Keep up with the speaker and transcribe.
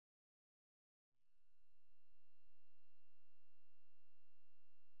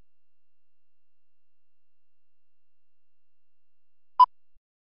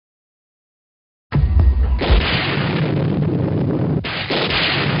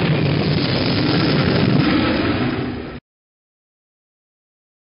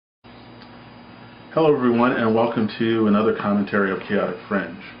Hello everyone, and welcome to another commentary of Chaotic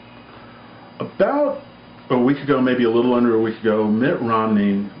Fringe. About a week ago, maybe a little under a week ago, Mitt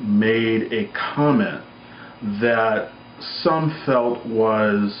Romney made a comment that some felt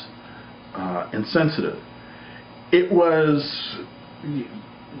was insensitive. It was,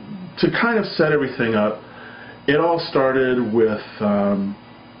 to kind of set everything up, it all started with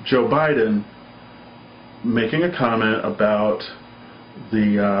Joe Biden making a comment about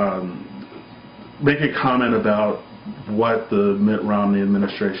what the Mitt Romney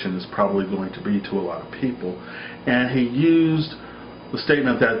administration is probably going to be to a lot of people, and he used the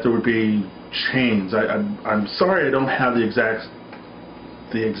statement that there would be chains. I'm sorry I don't have the exact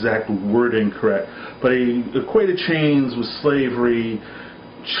wording correct, but he equated chains with slavery,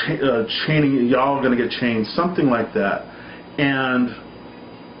 chaining, y'all are going to get chained, something like that, and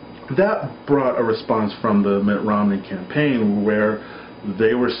that brought a response from the Mitt Romney campaign where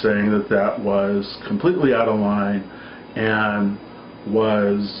they were saying that that was completely out of line and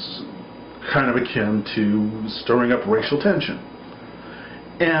was kind of akin to stirring up racial tension.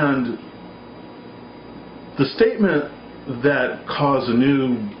 And the statement that caused a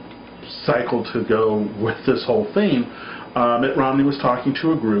new cycle to go with this whole theme, Mitt Romney was talking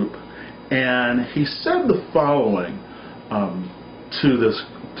to a group, and he said the following to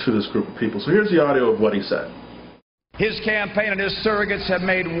this group of people. So here's the audio of what he said. His campaign and his surrogates have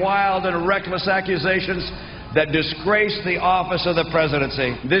made wild and reckless accusations that disgrace the office of the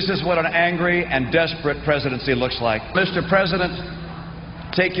presidency. This is what an angry and desperate presidency looks like. Mr. President,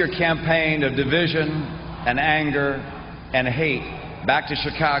 take your campaign of division and anger and hate back to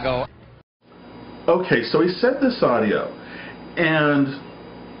Chicago. Okay, so he said this audio, and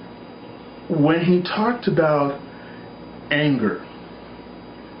when he talked about anger,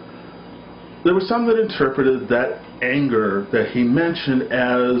 there was some that interpreted that anger that he mentioned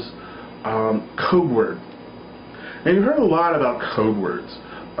as code word. And you heard a lot about code words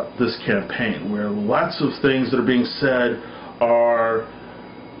this campaign, where lots of things that are being said are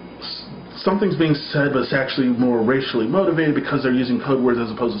something's being said, but it's actually more racially motivated because they're using code words as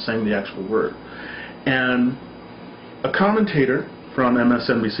opposed to saying the actual word. And a commentator from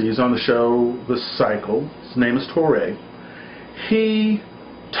MSNBC is on the show The Cycle. His name is Toure. He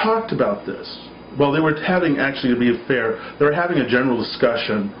talked about this. Well, they were having, actually, to be fair, they were having a general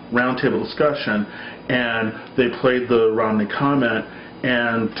discussion, roundtable discussion, and they played the Romney comment,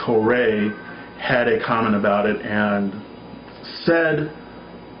 and Toure had a comment about it and said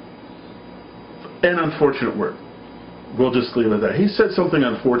an unfortunate word. We'll just leave it at that. He said something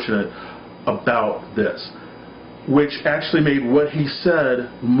unfortunate about this, which actually made what he said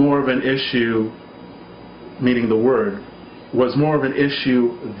more of an issue, meaning the word, was more of an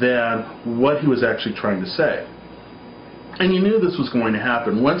issue than what he was actually trying to say. And you knew this was going to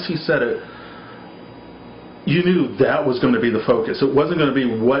happen. Once he said it, you knew that was going to be the focus. It wasn't going to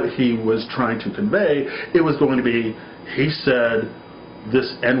be what he was trying to convey. It was going to be, he said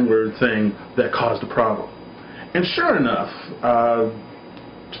this N-word thing that caused a problem. And sure enough, a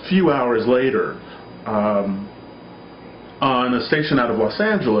few hours later, on a station out of Los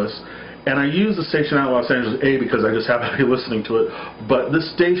Angeles, and I use the station out of Los Angeles, A, because I just happen to be listening to it, but this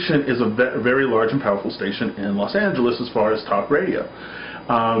station is a very large and powerful station in Los Angeles as far as talk radio.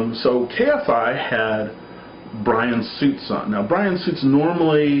 So KFI had Bryan Suits on. Now, Bryan Suits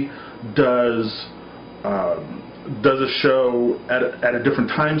normally does a show at a different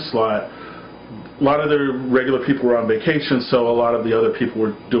time slot. A lot of their regular people were on vacation, so a lot of the other people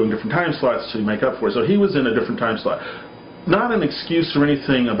were doing different time slots to make up for it. So he was in a different time slot. Not an excuse or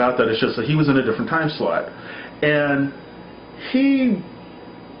anything about that, it's just that he was in a different time slot. And he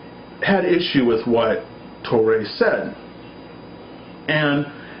had issue with what Toure said. And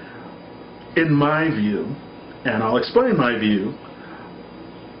in my view, and I'll explain my view,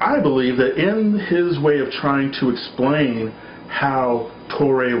 I believe that in his way of trying to explain how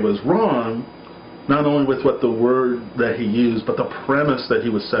Toure was wrong, not only with what the word that he used, but the premise that he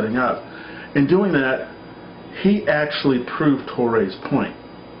was setting up, in doing that, he actually proved Toure's point.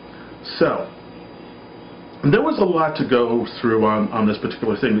 So, there was a lot to go through on this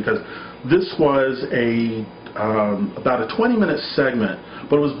particular thing, because this was about a 20-minute segment,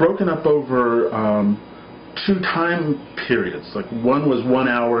 but it was broken up over two time periods. Like, one was 1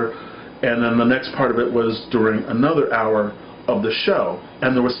 hour, and then the next part of it was during another hour of the show,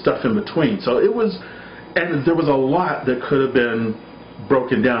 and there was stuff in between. So it was, and there was a lot that could have been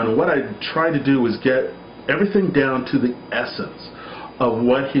broken down, and what I tried to do was get everything down to the essence of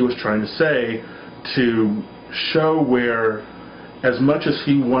what he was trying to say, to show where, as much as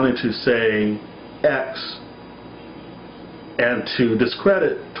he wanted to say X and to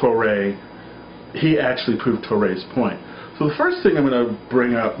discredit Toure, he actually proved Toure's point. So the first thing I'm going to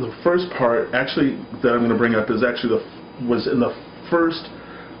bring up, the first part actually that I'm going to bring up is actually was in the first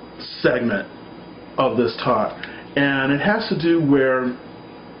segment of this talk, and it has to do where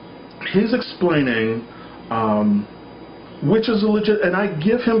he's explaining which is a legit, and I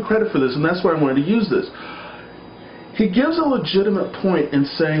give him credit for this, and that's why I wanted to use this. He gives a legitimate point in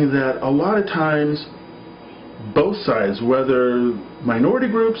saying that a lot of times both sides, whether minority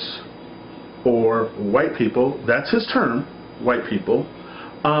groups or white people, that's his term, white people,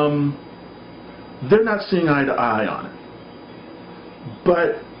 they're not seeing eye to eye on it.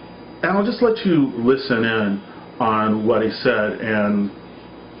 But, and I'll just let you listen in on what he said, and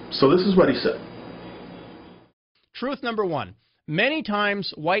so this is what he said. Truth number one, many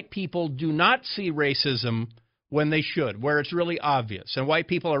times white people do not see racism when they should, where it's really obvious, and white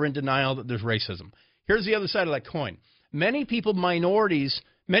people are in denial that there's racism. Here's the other side of that coin. Many people, minorities,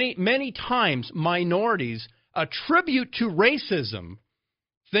 many times minorities attribute to racism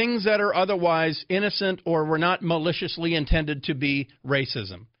things that are otherwise innocent or were not maliciously intended to be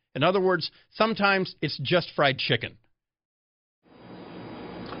racism. In other words, sometimes it's just fried chicken.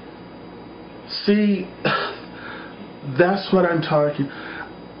 See, that's what I'm talking.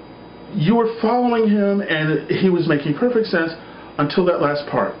 You were following him, and he was making perfect sense until that last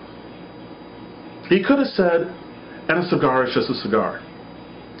part. He could have said, and a cigar is just a cigar.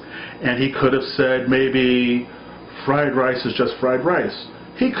 And he could have said, maybe fried rice is just fried rice.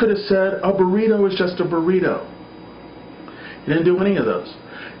 He could have said, a burrito is just a burrito. He didn't do any of those.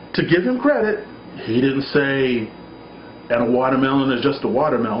 To give him credit, he didn't say, and a watermelon is just a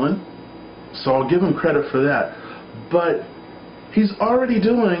watermelon. So I'll give him credit for that. But he's already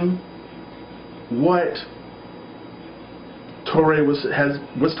doing what Toure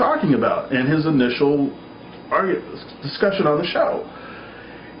was talking about in his initial discussion on the show.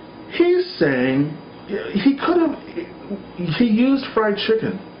 He's saying he used fried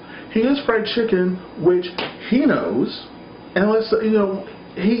chicken. He used fried chicken, which he knows, and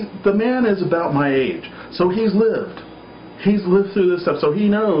the man is about my age, so he's lived through this stuff, so he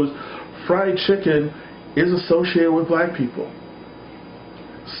knows fried chicken is associated with black people.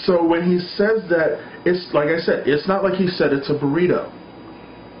 So when he says that, it's like I said, it's not like he said it's a burrito.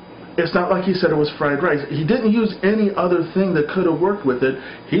 It's not like he said it was fried rice. He didn't use any other thing that could have worked with it.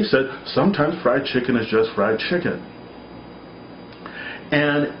 He said sometimes fried chicken is just fried chicken.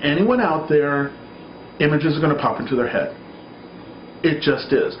 And anyone out there, images are going to pop into their head. It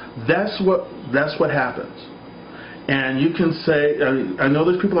just is. That's what happens. And you can say, I know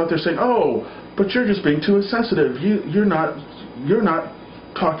there's people out there saying, "Oh, but you're just being too insensitive. You're not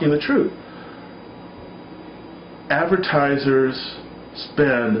talking the truth." Advertisers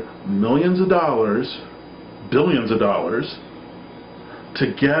spend millions of dollars, billions of dollars, to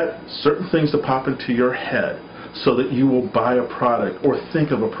get certain things to pop into your head so that you will buy a product or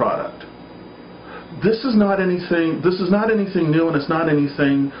think of a product. This is not anything new, and it's not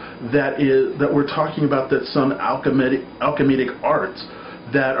anything that we're talking about that's some alchemic arts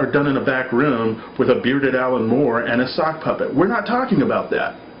that are done in a back room with a bearded Alan Moore and a sock puppet. We're not talking about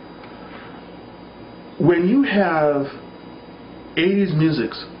that. When you have 80s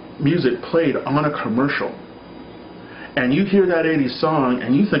music played on a commercial, and you hear that 80s song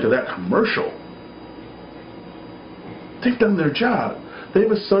and you think of that commercial, they've done their job. They've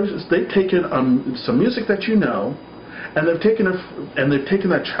taken some music that you know, and they've taken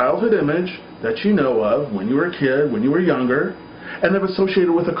that childhood image that you know of when you were a kid, when you were younger, and they've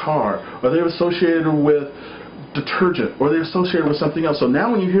associated with a car, or they've associated with detergent, or they've associated with something else. So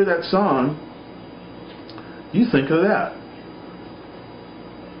now when you hear that song, you think of that.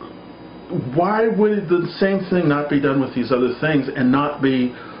 Why would the same thing not be done with these other things and not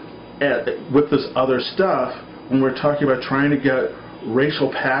be with this other stuff when we're talking about trying to get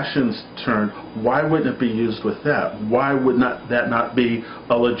racial passions turned? Why wouldn't it be used with that? Why would that not be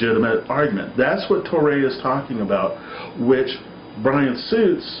a legitimate argument? That's what Toure is talking about, which Bryan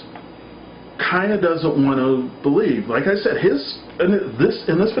Suits kind of doesn't want to believe. Like I said, in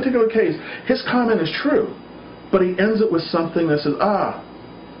this particular case, his comment is true, but he ends it with something that says,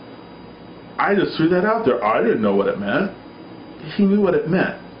 I just threw that out there. I didn't know what it meant. He knew what it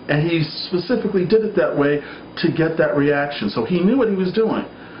meant. And he specifically did it that way to get that reaction. So he knew what he was doing.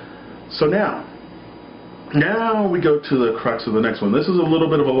 So now we go to the crux of the next one. This is a little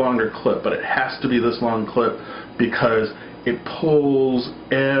bit of a longer clip, but it has to be this long clip because it pulls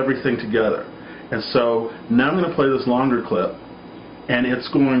everything together. And so now I'm going to play this longer clip, and it's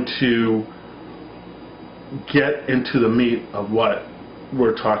going to get into the meat of what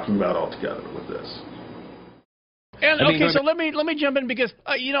we're talking about altogether with this. And okay, so let me jump in because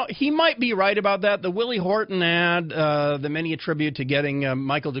you know, he might be right about that. The Willie Horton ad, the many attribute to getting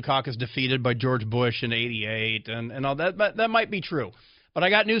Michael Dukakis defeated by George Bush in '88 and all that, but that might be true. But I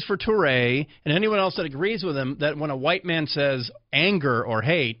got news for Toure and anyone else that agrees with him that when a white man says anger or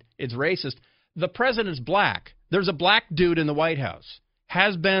hate, it's racist. The president's black. There's a black dude in the White House.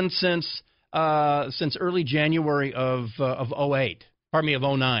 Has been since early January of '08. Pardon me, of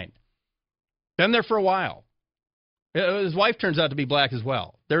 '09. Been there for a while. His wife turns out to be black as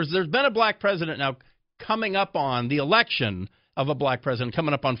well. There's been a black president now coming up on the election of a black president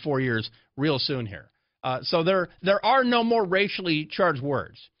coming up on 4 years real soon here. So there are no more racially charged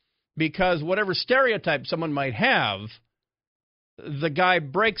words because whatever stereotype someone might have, the guy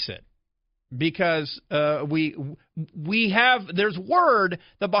breaks it because we have there's word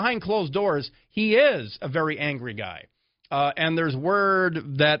that behind closed doors he is a very angry guy. And there's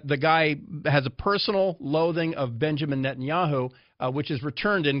word that the guy has a personal loathing of Benjamin Netanyahu, which is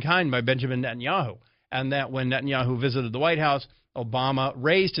returned in kind by Benjamin Netanyahu, and that when Netanyahu visited the White House, Obama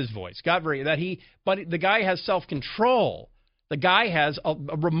raised his voice, but the guy has self-control. The guy has a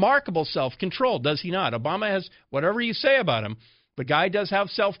remarkable self-control, does he not? Obama has, whatever you say about him, the guy does have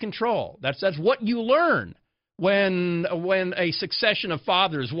self-control. That's what you learn. When a succession of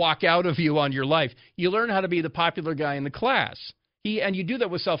fathers walk out of you on your life, you learn how to be the popular guy in the class. And you do that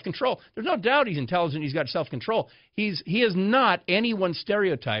with self-control. There's no doubt he's intelligent. He's got self-control. He is not anyone's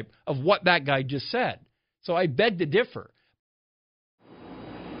stereotype of what that guy just said. So I beg to differ.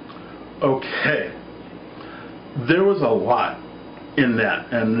 Okay. There was a lot in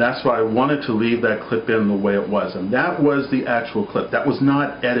that, and that's why I wanted to leave that clip in the way it was. And that was the actual clip. That was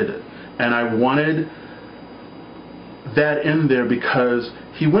not edited. And I wanted that in there because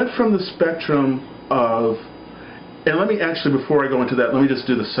he went from the spectrum of, and let me actually, before I go into that, let me just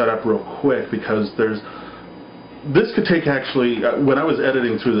do the setup real quick because this could take actually, when I was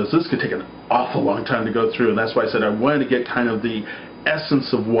editing through this could take an awful long time to go through, and that's why I said I wanted to get kind of the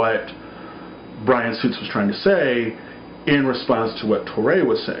essence of what Bryan Suits was trying to say in response to what Toure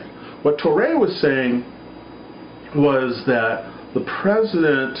was saying. What Toure was saying was that the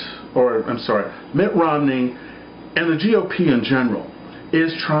president, Mitt Romney, and the GOP in general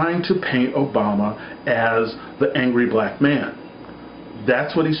is trying to paint Obama as the angry black man.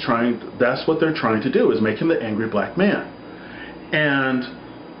 That's what they're trying to do, is make him the angry black man. And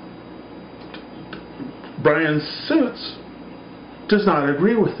Bryan Suits does not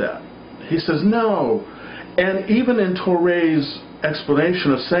agree with that. He says no. And even in Toure's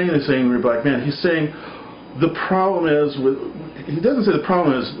explanation of saying this angry black man, he's saying the problem is he doesn't say the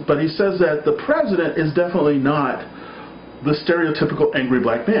problem is, but he says that the president is definitely not the stereotypical angry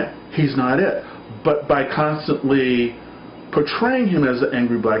black man. He's not it. But by constantly portraying him as the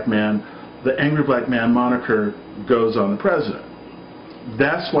angry black man moniker goes on the president.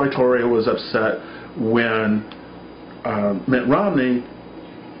 That's why Toure was upset when Mitt Romney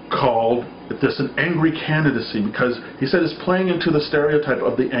called this an angry candidacy, because he said it's playing into the stereotype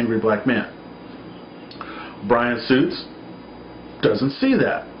of the angry black man. Bryan Suits doesn't see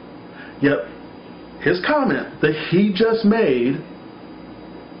that. Yet his comment that he just made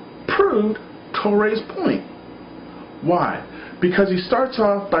proved Toure's point. Why? Because he starts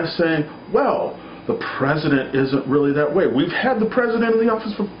off by saying, well, the president isn't really that way. We've had the president in the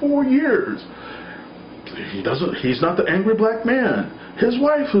office for 4 years. He's not the angry black man. His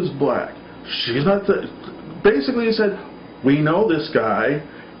wife is black. She's not the... Basically he said, we know this guy.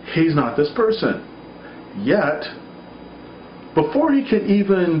 He's not this person. Yet, before he can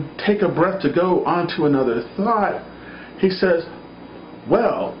even take a breath to go on to another thought, he says,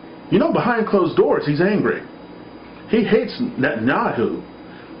 well, you know, behind closed doors, he's angry. He hates Netanyahu.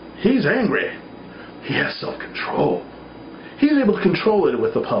 He's angry. He has self-control. He's able to control it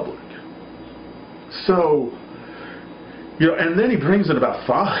with the public. So, you know, and then he brings in the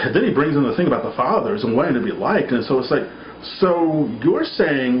thing about the fathers and wanting to be liked. And so it's like, so you're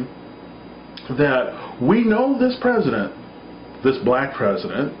saying that we know this president, this black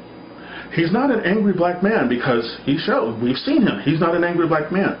president, he's not an angry black man because we've seen him. He's not an angry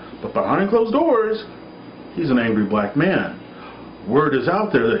black man. But behind closed doors, he's an angry black man. Word is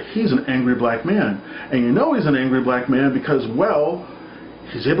out there that he's an angry black man. And you know he's an angry black man because, well,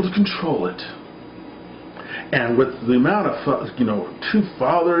 he's able to control it. And with the amount of, two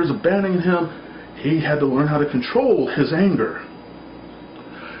fathers abandoning him, he had to learn how to control his anger.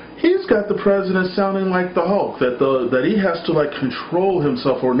 He's got the president sounding like the Hulk, that he has to like control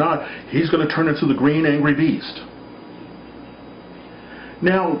himself, or not, he's going to turn into the green angry beast.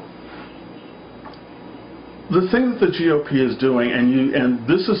 Now, the thing that the GOP is doing, and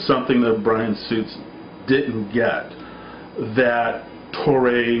this is something that Bryan Suits didn't get that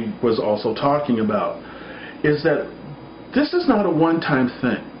Toure was also talking about is that this is not a one-time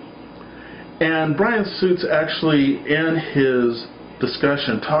thing. And Bryan Suits actually, in his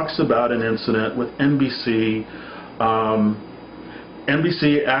discussion, talks about an incident with NBC.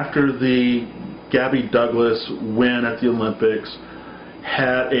 NBC, after the Gabby Douglas win at the Olympics,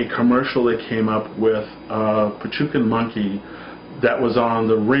 had a commercial that came up with a Pachucan monkey that was on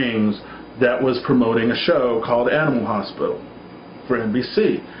the rings that was promoting a show called Animal Hospital for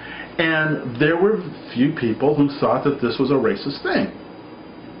NBC. And there were few people who thought that this was a racist thing.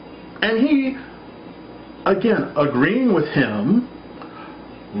 And he, again, agreeing with him,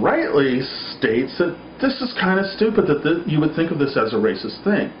 rightly states that this is kind of stupid that you would think of this as a racist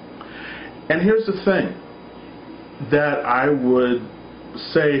thing. And here's the thing that I would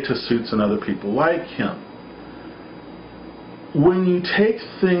say to Suits and other people like him. When you take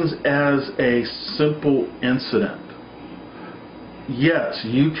things as a simple incident, yes,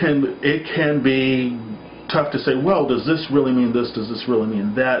 it can be tough to say, well, does this really mean this? Does this really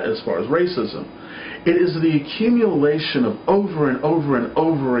mean that as far as racism? It is the accumulation of over and over and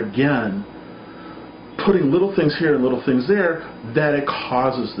over again putting little things here and little things there that it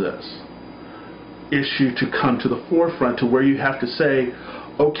causes this issue to come to the forefront, to where you have to say,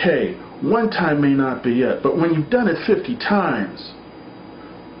 okay, one time may not be it, but when you've done it 50 times,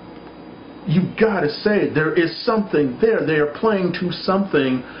 you've got to say there is something there. They are playing to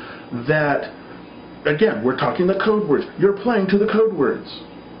something that, again, we're talking the code words. You're playing to the code words.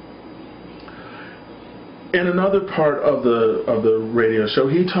 In another part of the radio show,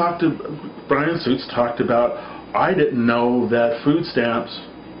 Bryan Suits talked about, I didn't know that food stamps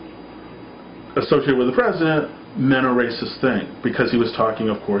associated with the president meant a racist thing, because he was talking,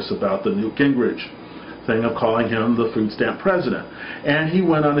 of course, about the Newt Gingrich thing of calling him the food stamp president. And he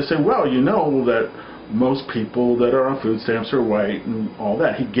went on to say, well, you know that most people that are on food stamps are white and all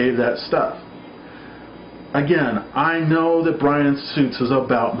that. He gave that stuff. Again, I know that Bryan Suits is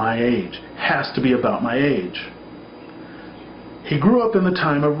about my age, has to be about my age. He grew up in the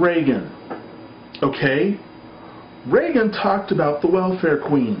time of Reagan, okay? Reagan talked about the welfare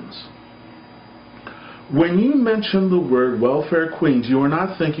queens. When you mention the word welfare queens, you are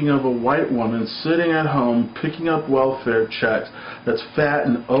not thinking of a white woman sitting at home picking up welfare checks that's fat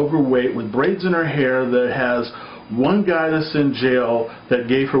and overweight with braids in her hair, that has one guy that's in jail that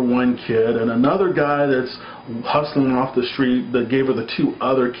gave her one kid and another guy that's hustling off the street that gave her the two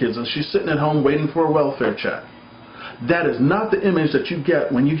other kids, and she's sitting at home waiting for a welfare check. That is not the image that you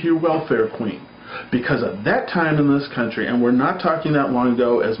get when you hear welfare queen. Because at that time in this country, and we're not talking that long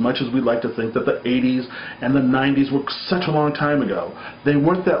ago, as much as we'd like to think that the 80s and the 90s were such a long time ago, they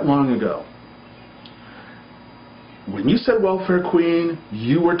weren't that long ago. When you said welfare queen,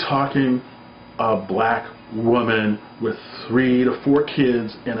 you were talking a black woman with 3 to 4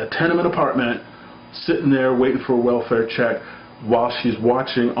 kids in a tenement apartment, sitting there waiting for a welfare check while she's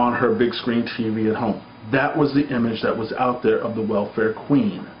watching on her big screen TV at home. That was the image that was out there of the welfare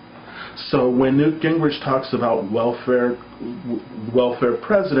queen. So when Newt Gingrich talks about welfare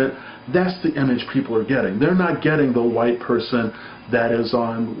president, that's the image people are getting. They're not getting the white person that is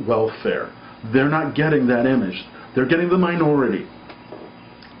on welfare. They're not getting that image. They're getting the minority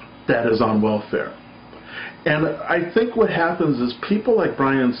that is on welfare. And I think what happens is people like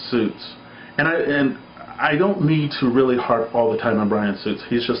Bryan Suits, and I don't mean to really harp all the time on Bryan Suits.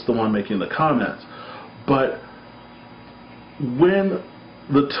 He's just the one making the comments. But when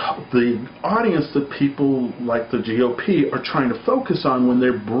the audience that people like the GOP are trying to focus on, when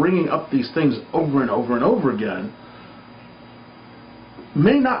they're bringing up these things over and over and over again,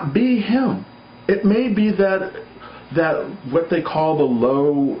 may not be him. It may be that what they call the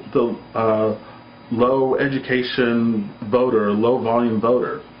low education voter, low volume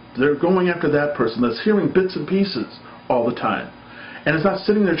voter. They're going after that person that's hearing bits and pieces all the time, and is not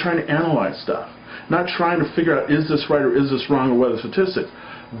sitting there trying to analyze stuff, not trying to figure out, is this right or is this wrong, or what are the statistics.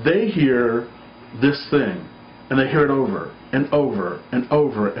 They hear this thing, and they hear it over and over and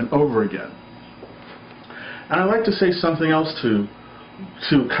over and over again. And I'd like to say something else to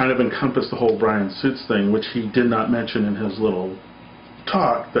kind of encompass the whole Bryan Suits thing, which he did not mention in his little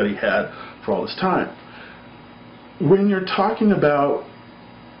talk that he had for all this time. When you're talking about,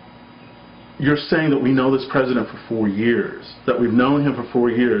 you're saying that we know this president for 4 years, that we've known him for 4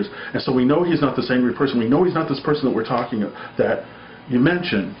 years, and so we know he's not this angry person. We know he's not this person that we're talking about, that you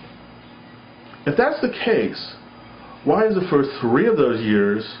mentioned. If that's the case, why is it for 3 of those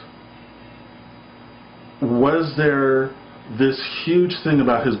years was there this huge thing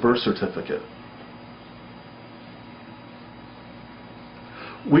about his birth certificate?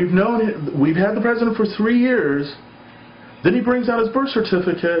 we've had the president for 3 years. Then he brings out his birth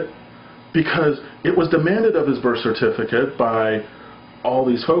certificate because it was demanded of his birth certificate by all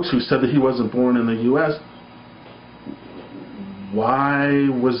these folks who said that he wasn't born in the U.S. Why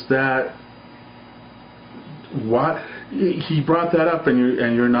was that? Why he brought that up, and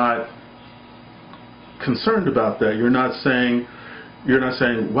you're not concerned about that? You're not saying,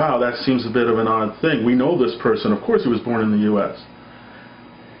 wow, that seems a bit of an odd thing. We know this person. Of course, he was born in the U.S.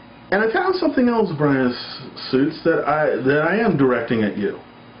 And I found something else, Bryan Suits, that I am directing at you.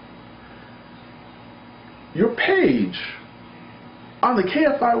 Your page on the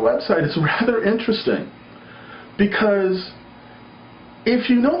KFI website is rather interesting, because if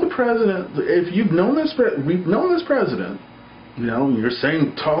you know the president, if you've known this, we've known this president, you know, you're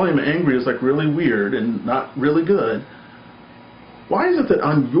saying calling him angry is like really weird and not really good. Why is it that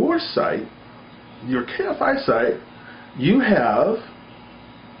on your site, your KFI site, you have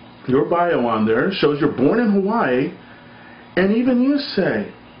your bio on there, shows you're born in Hawaii, and even you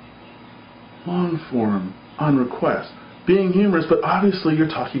say, long form, on request, being humorous, but obviously you're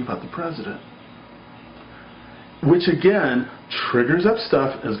talking about the president. Which again, triggers up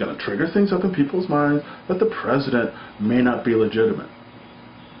stuff, is going to trigger things up in people's minds that the president may not be legitimate.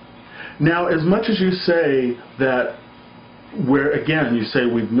 Now, as much as you say that, where again, you say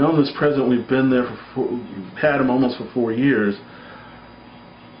we've known this president, we've been there we've had him almost for 4 years,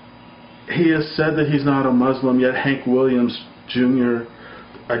 he has said that he's not a Muslim, yet Hank Williams Jr.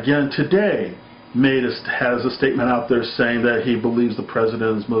 again today has a statement out there saying that he believes the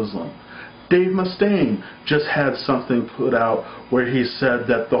president is Muslim. Dave Mustaine just had something put out where he said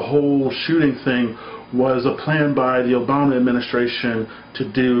that the whole shooting thing was a plan by the Obama administration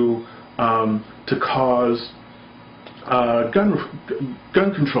to cause gun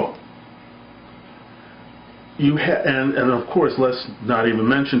control. And of course, let's not even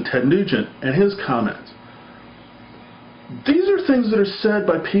mention Ted Nugent and his comments. These are things that are said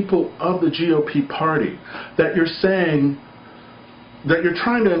by people of the GOP party that you're saying, that you're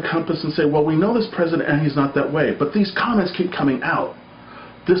trying to encompass and say, well, we know this president and he's not that way, but these comments keep coming out.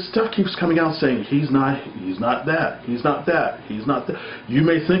 This stuff keeps coming out saying he's not that, he's not that, he's not that. You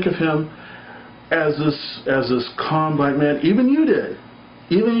may think of him as this calm black man. Even you did.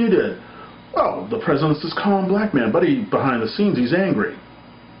 Oh, the president's this calm black man, but behind the scenes he's angry.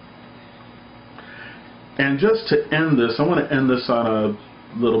 And just to end this, I want to end this on a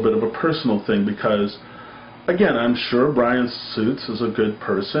little bit of a personal thing, because again, I'm sure Bryan Suits is a good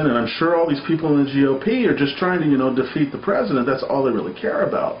person, and I'm sure all these people in the GOP are just trying to, defeat the president. That's all they really care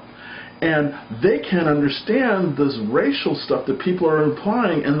about. And they can't understand this racial stuff that people are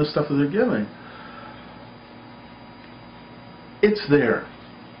implying and the stuff that they're giving. It's there.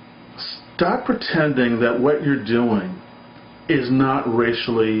 Stop pretending that what you're doing is not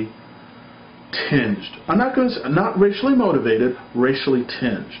racially tinged. I'm not going to say not racially motivated, racially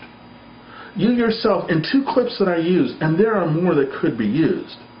tinged. You yourself, in 2 clips that I used, and there are more that could be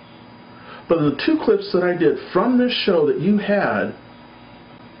used, but in the 2 clips that I did from this show that you had,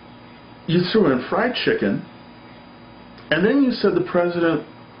 you threw in fried chicken, and then you said the president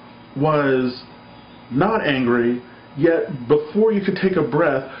was not angry, yet before you could take a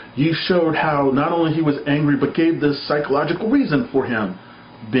breath, you showed how not only he was angry, but gave this psychological reason for him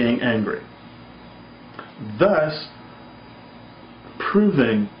being angry. Thus,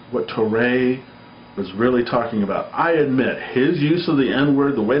 proving what Toure was really talking about. I admit, his use of the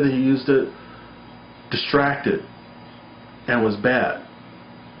N-word, the way that he used it, distracted and was bad.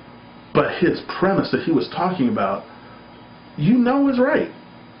 But his premise that he was talking about, is right.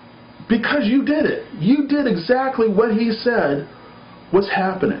 Because you did it. You did exactly what he said was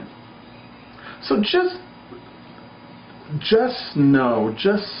happening. So just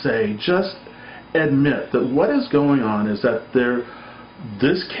admit that what is going on is that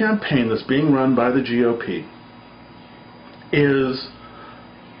this campaign that's being run by the GOP is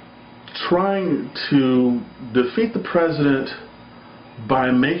trying to defeat the president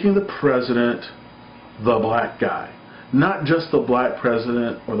by making the president the black guy. Not just the black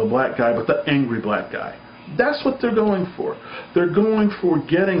president or the black guy, but the angry black guy. That's what they're going for. They're going for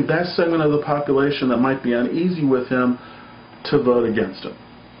getting that segment of the population that might be uneasy with him to vote against him.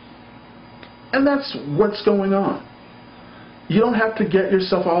 And that's what's going on. You don't have to get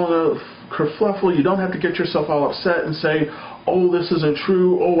yourself all in a kerfluffle. You don't have to get yourself all upset and say, oh, this isn't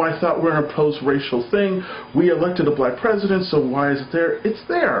true. Oh, I thought we're in a post-racial thing. We elected a black president, so why is it there? It's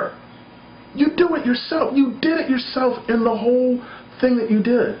there. You do it yourself. You did it yourself in the whole thing that you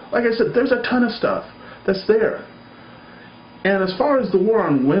did. Like I said, there's a ton of stuff that's there. And as far as the war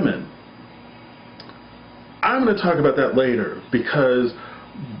on women, I'm going to talk about that later, because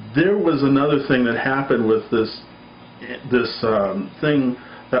there was another thing that happened with this thing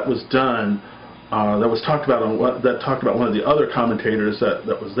that was done, that was talked about on one of the other commentators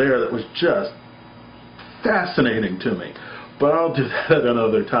that was there, that was just fascinating to me. But I'll do that at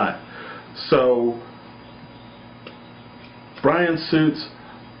another time. So, Bryan Suits,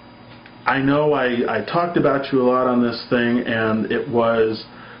 I know I talked about you a lot on this thing, and it was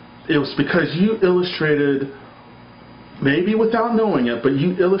because you illustrated, maybe without knowing it, but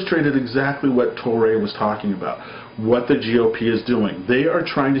you illustrated exactly what Toure was talking about, what the GOP is doing. They are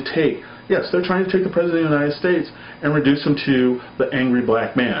trying to take, yes, they're trying to take the President of the United States and reduce him to the angry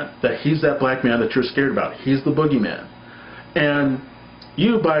black man, that he's that black man that you're scared about. He's the boogeyman. And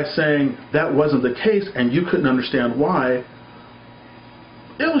you, by saying that wasn't the case and you couldn't understand why,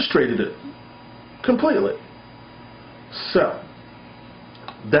 illustrated it completely. So,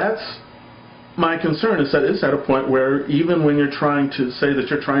 that's my concern, is that it's at a point where even when you're trying to say that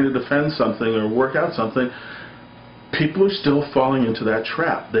you're trying to defend something or work out something, people are still falling into that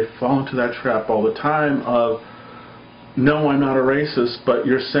trap. They fall into that trap all the time of, no, I'm not a racist, but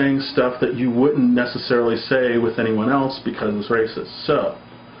you're saying stuff that you wouldn't necessarily say with anyone else because it's racist. So,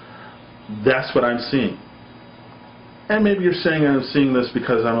 that's what I'm seeing. And maybe you're saying I'm seeing this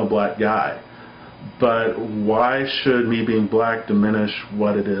because I'm a black guy. But why should me being black diminish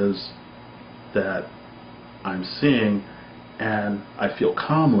what it is that I'm seeing and I feel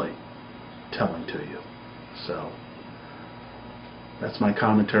calmly telling to you? So, that's my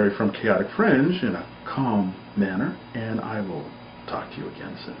commentary from Chaotic Fringe in a calm manner, and I will talk to you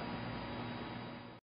again soon.